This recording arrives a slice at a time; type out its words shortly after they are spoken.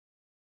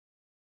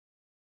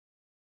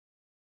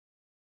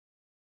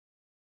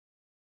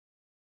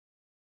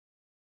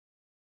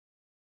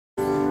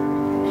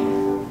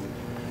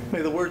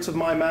May the words of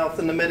my mouth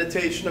and the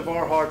meditation of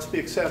our hearts be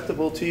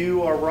acceptable to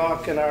you, our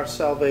rock and our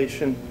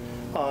salvation.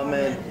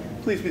 Amen.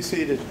 Please be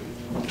seated.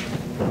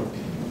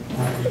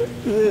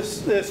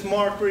 This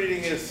Mark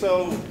reading is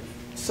so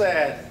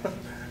sad.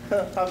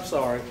 I'm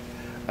sorry.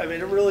 I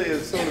mean, it really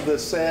is sort of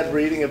this sad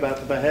reading about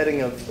the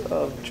beheading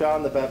of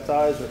John the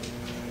Baptizer.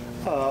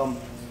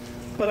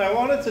 But I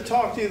wanted to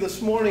talk to you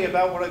this morning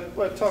about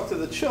what I talked to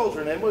the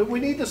children. And we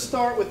need to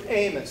start with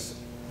Amos.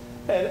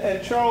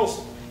 And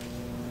Charles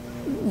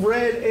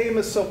read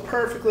Amos so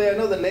perfectly. I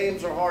know the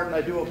names are hard and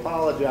I do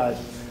apologize.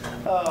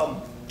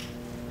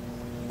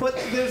 But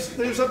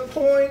there's a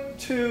point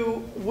to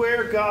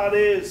where God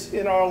is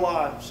in our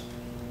lives.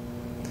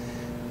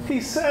 He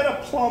set a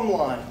plumb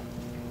line.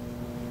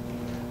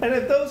 And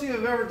if those of you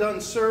have ever done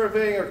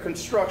surveying or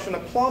construction, a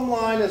plumb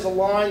line is a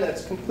line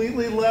that's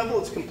completely level,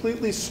 it's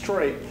completely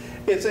straight.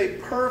 It's a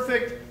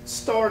perfect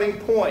starting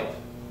point.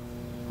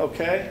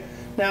 Okay?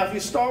 Now, if you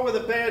start with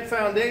a bad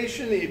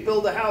foundation and you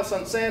build a house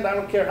on sand, I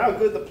don't care how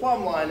good the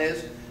plumb line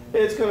is,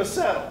 it's going to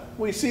settle.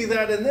 We see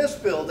that in this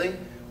building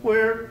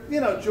where, you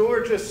know,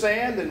 George is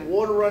sand and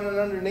water running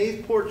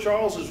underneath. Poor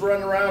Charles is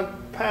running around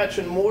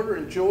patching mortar,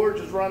 and George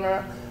is running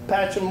around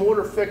patching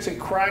mortar, fixing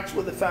cracks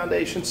with the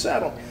foundation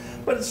settling.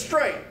 But it's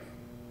straight.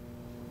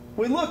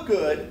 We look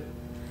good.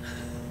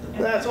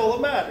 That's all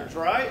that matters,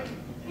 right?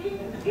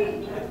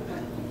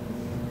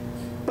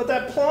 But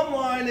that plumb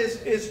line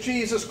is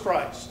Jesus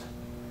Christ.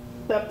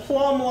 That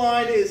plumb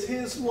line is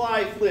his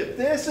life lived.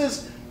 This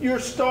is your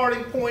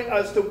starting point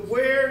as to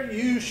where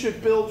you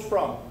should build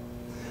from.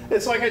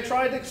 It's like I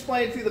tried to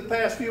explain to you the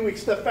past few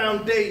weeks, the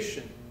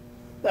foundation,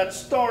 that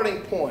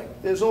starting point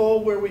is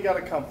all where we got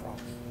to come from.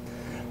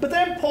 But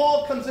then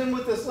Paul comes in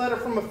with this letter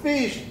from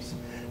Ephesians.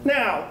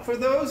 Now, for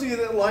those of you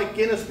that like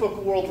Guinness Book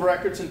of World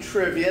Records and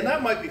trivia, and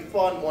that might be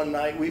fun one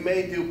night, we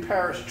may do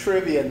parish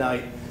trivia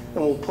night, and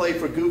we'll play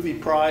for Goofy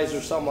Prize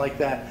or something like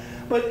that.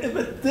 But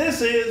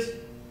this is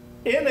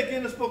in the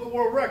Guinness Book of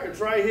World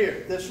Records right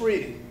here, this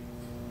reading,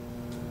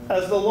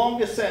 as the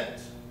longest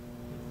sentence.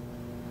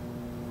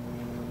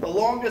 The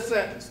longest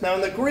sentence. Now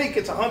in the Greek,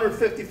 it's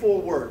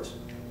 154 words.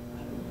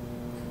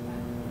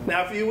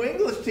 Now for you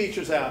English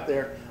teachers out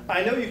there,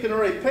 I know you can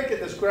already pick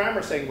at this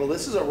grammar saying, well,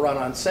 this is a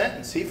run-on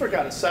sentence. He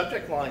forgot a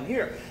subject line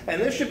here.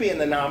 And this should be in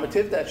the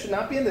nominative. That should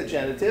not be in the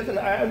genitive. And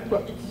I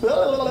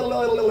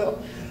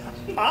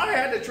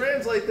had to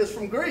translate this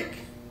from Greek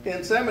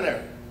in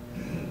seminary.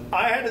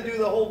 I had to do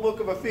the whole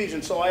book of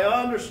Ephesians, so I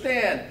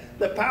understand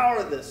the power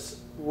of this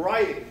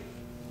writing.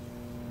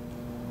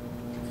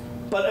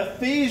 But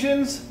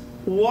Ephesians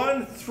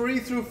 1, 3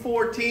 through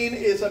 14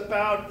 is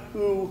about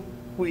who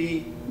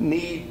we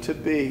need to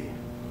be.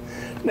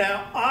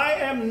 Now, I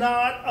am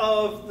not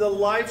of the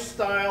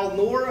lifestyle,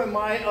 nor am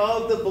I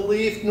of the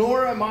belief,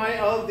 nor am I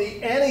of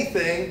the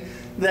anything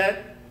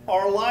that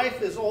our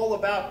life is all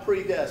about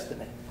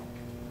predestinate.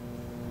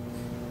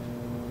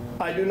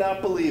 I do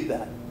not believe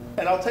that.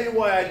 And I'll tell you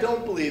why I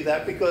don't believe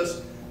that,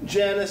 because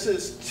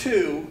Genesis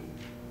 2,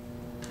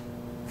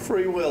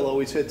 free will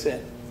always hits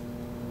in.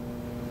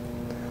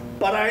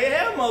 But I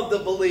am of the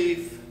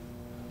belief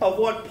of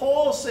what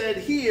Paul said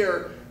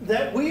here,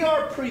 that we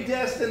are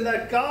predestined,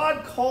 that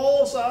God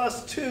calls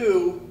us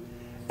to,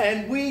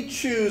 and we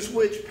choose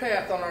which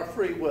path on our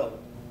free will.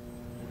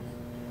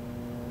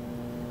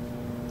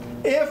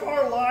 If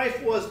our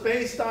life was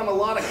based on a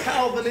lot of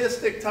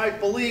Calvinistic type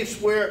beliefs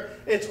where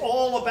it's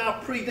all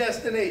about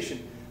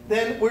predestination,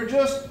 then we're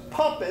just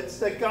puppets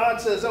that God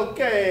says,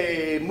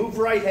 okay, move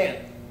right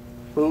hand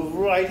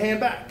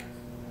back.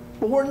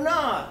 But we're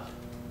not.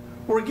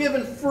 We're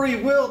given free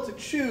will to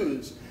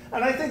choose.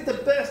 And I think the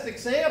best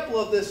example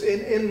of this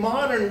in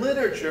modern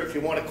literature, if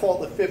you want to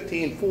call it the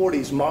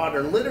 1540s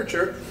modern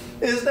literature,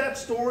 is that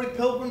story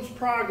Pilgrim's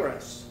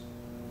Progress.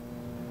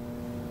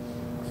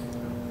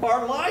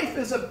 Our life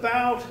is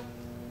about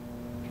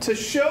to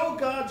show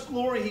God's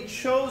glory. He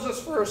chose us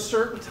for a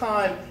certain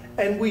time,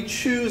 and we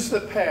choose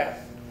the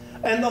path.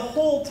 And the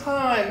whole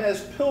time,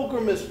 as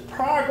Pilgrim is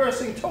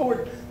progressing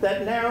toward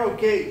that narrow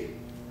gate,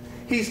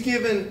 he's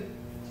given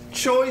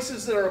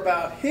choices that are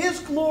about his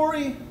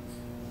glory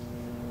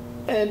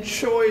and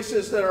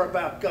choices that are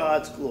about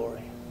God's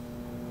glory.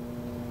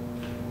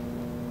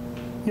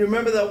 You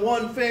remember that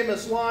one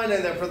famous line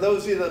in there, for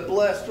those of you that are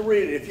blessed to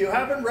read it. If you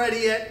haven't read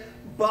it yet,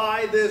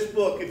 buy this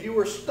book. If you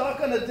were stuck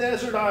on a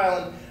desert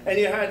island and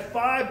you had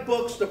 5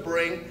 books to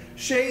bring,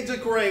 Shades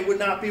of Grey would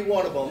not be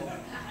one of them.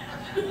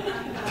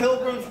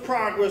 Pilgrim's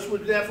Progress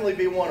would definitely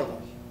be one of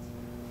them.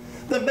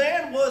 The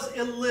man was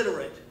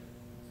illiterate.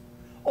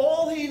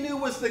 All he knew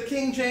was the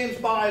King James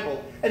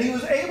Bible, and he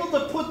was able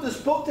to put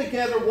this book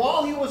together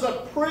while he was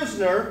a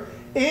prisoner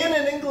in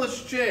an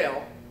English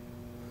jail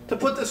to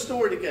put this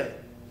story together.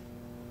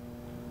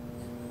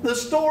 The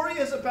story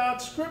is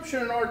about Scripture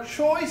and our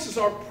choices,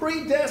 our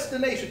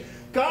predestination.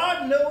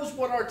 God knows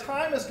what our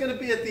time is going to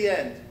be at the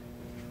end.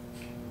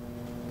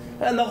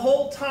 And the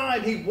whole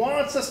time he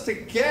wants us to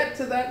get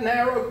to that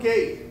narrow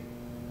gate.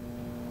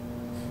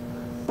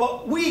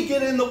 But we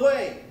get in the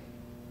way.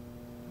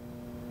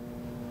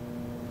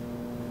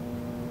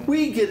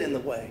 We get in the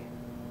way.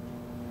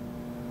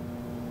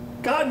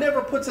 God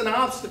never puts an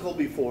obstacle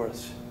before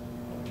us.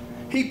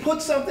 He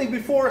puts something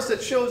before us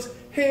that shows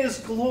His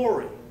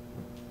glory.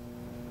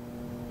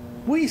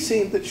 We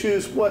seem to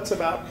choose what's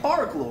about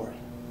our glory.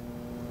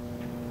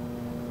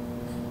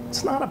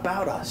 It's not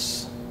about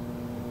us.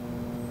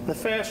 The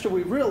faster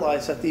we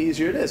realize that, the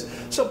easier it is.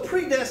 So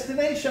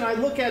predestination, I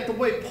look at the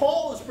way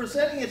Paul is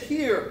presenting it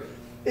here,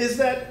 is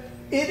that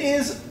it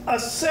is a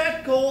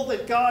set goal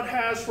that God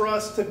has for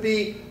us to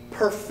be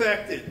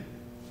perfected.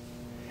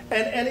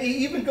 And he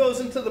even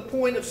goes into the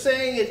point of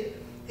saying it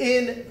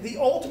in the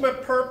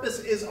ultimate purpose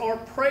is our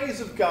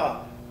praise of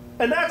God.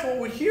 And that's what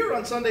we're here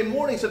on Sunday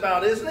mornings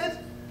about, isn't it?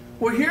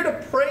 We're here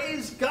to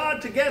praise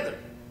God together.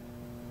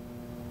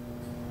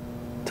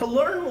 To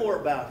learn more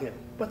about Him,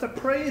 but to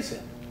praise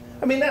Him.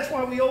 I mean, that's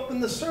why we open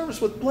the service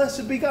with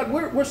blessed be God.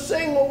 We're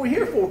saying what we're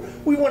here for.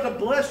 We want to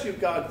bless you,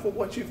 God, for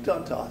what you've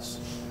done to us,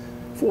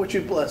 for what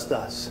you've blessed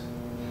us.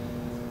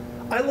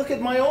 I look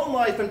at my own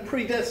life and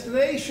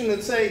predestination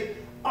and say,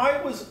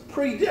 I was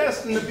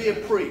predestined to be a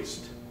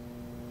priest.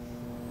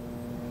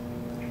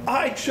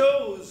 I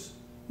chose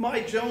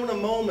my Jonah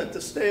moment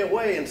to stay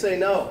away and say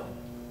no.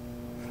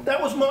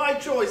 That was my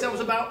choice. That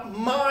was about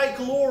my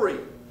glory.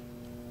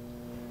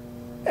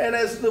 And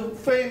as the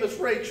famous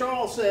Ray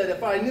Charles said,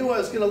 if I knew I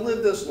was going to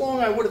live this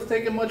long, I would have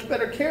taken much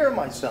better care of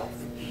myself.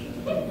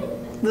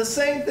 The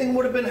same thing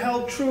would have been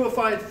held true if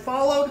I had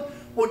followed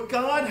what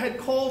God had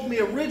called me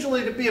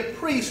originally to be a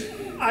priest.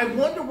 I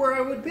wonder where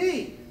I would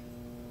be.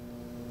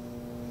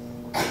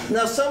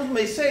 Now, some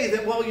may say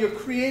that, well, you're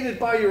created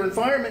by your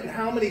environment and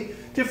how many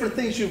different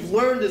things you've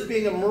learned as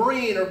being a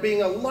Marine or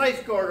being a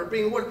lifeguard or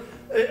being what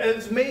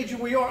has made you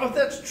where you are. Oh,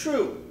 that's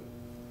true.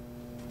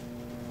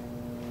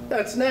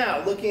 That's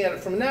now, looking at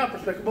it from a now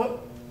perspective. But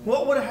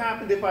what would have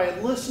happened if I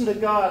had listened to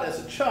God as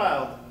a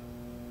child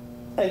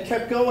and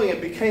kept going and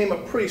became a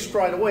priest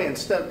right away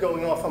instead of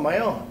going off on my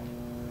own?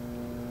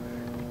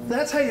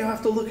 That's how you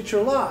have to look at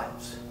your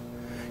lives.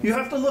 You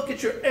have to look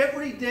at your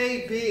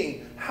everyday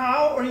being.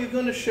 How are you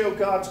going to show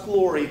God's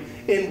glory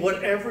in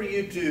whatever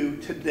you do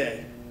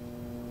today?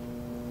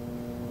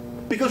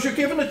 Because you're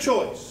given a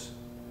choice.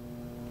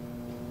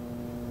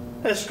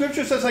 As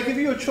Scripture says, I give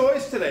you a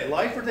choice today,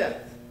 life or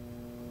death.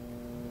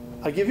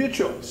 I give you a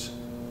choice.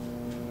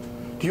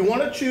 Do you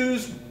want to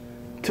choose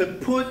to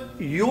put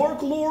your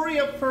glory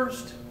up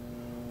first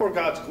or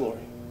God's glory?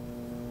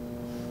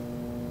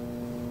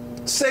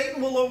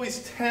 Satan will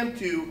always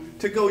tempt you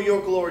to go your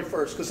glory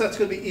first because that's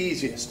going to be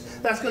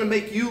easiest. That's going to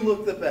make you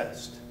look the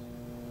best.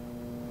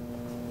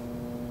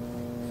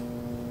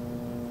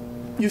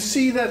 You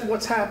see that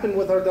what's happened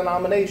with our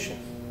denomination.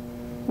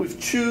 We've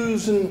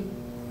chosen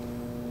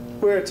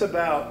where it's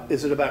about.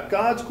 Is it about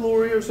God's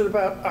glory or is it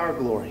about our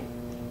glory?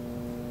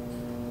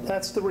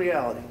 That's the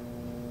reality.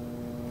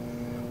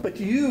 But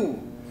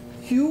you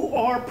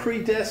are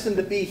predestined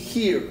to be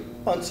here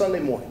on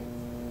Sunday morning.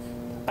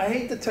 I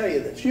hate to tell you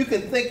this. You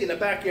can think in the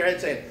back of your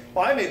head saying,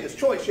 well, I made this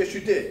choice. Yes, you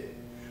did.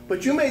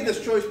 But you made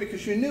this choice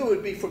because you knew it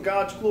would be for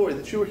God's glory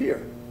that you were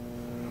here.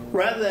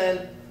 Rather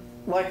than,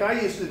 like I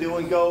used to do,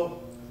 and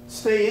go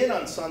stay in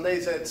on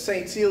Sundays at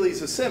St.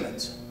 Celia's of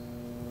Simmons.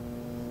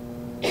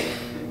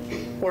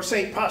 Or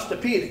St.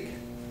 Postopedic.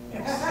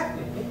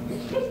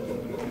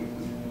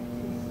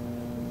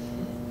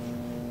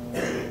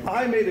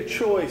 I made a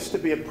choice to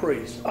be a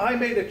priest. I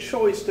made a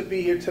choice to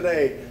be here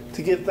today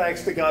to give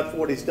thanks to God for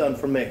what He's done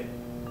for me.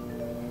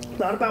 It's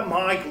not about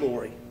my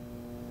glory.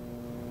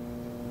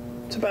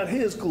 It's about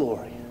His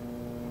glory.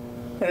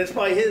 And it's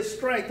by His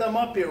strength I'm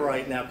up here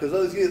right now. Because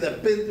those of you that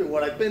have been through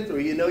what I've been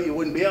through, you know you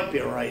wouldn't be up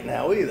here right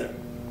now either.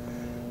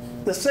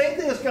 The same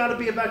thing has got to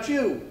be about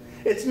you.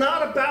 It's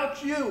not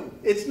about you.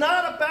 It's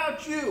not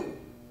about you.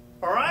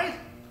 All right?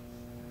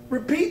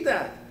 Repeat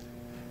that.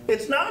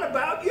 It's not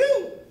about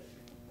you.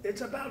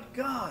 It's about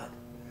God.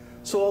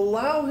 So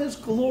allow His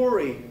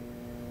glory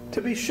to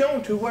be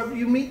shown to whoever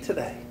you meet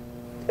today.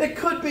 It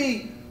could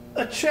be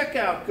a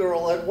checkout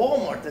girl at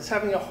Walmart that's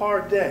having a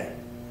hard day.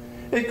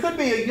 It could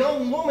be a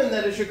young woman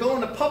that as you're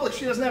going to Publix,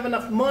 she doesn't have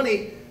enough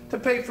money to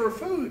pay for her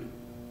food.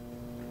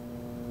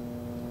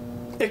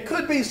 It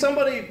could be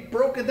somebody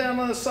broken down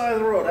on the side of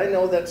the road. I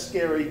know that's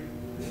scary.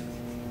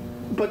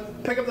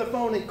 But pick up the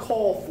phone and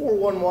call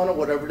 411 or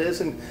whatever it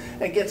is and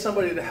get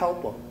somebody to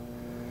help them.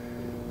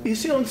 You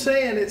see what I'm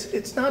saying?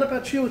 It's not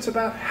about you. It's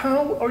about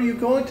how are you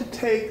going to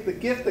take the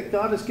gift that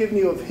God has given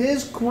you of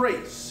His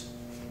grace.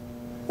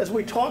 As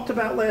we talked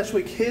about last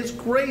week, His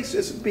grace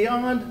is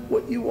beyond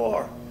what you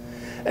are.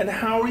 And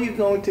how are you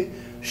going to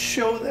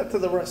show that to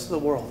the rest of the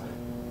world?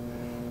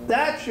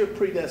 That's your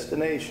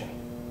predestination.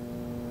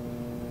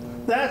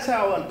 That's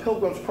how on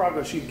Pilgrim's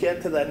Progress you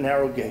get to that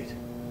narrow gate.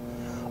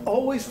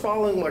 Always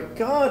following what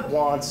God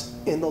wants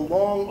in the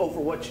long over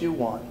what you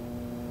want.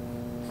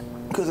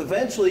 Because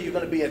eventually you're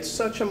going to be at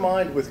such a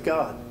mind with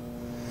God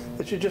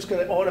that you're just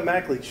going to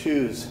automatically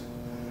choose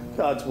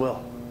God's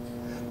will.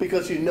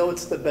 Because you know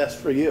it's the best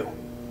for you.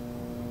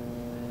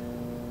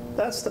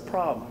 That's the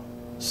problem.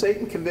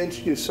 Satan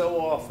convinced you so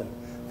often,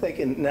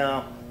 thinking,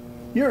 now,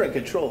 you're in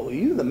control.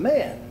 You're the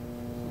man.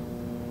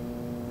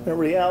 In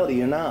reality,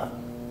 you're not.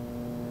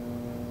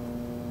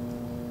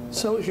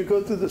 So as you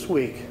go through this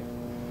week,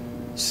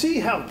 see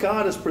how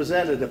God has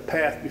presented a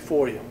path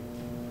before you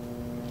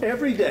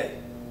every day.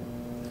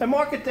 And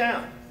mark it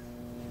down.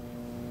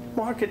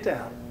 Mark it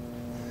down.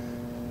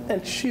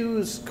 And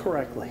choose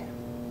correctly.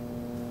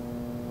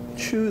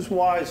 Choose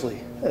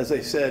wisely, as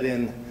they said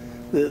in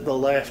the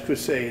last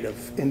crusade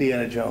of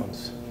Indiana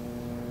Jones.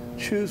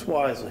 Choose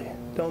wisely.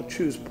 Don't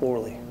choose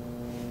poorly.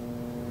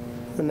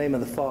 In the name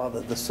of the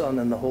Father, the Son,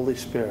 and the Holy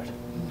Spirit.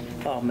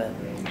 Amen.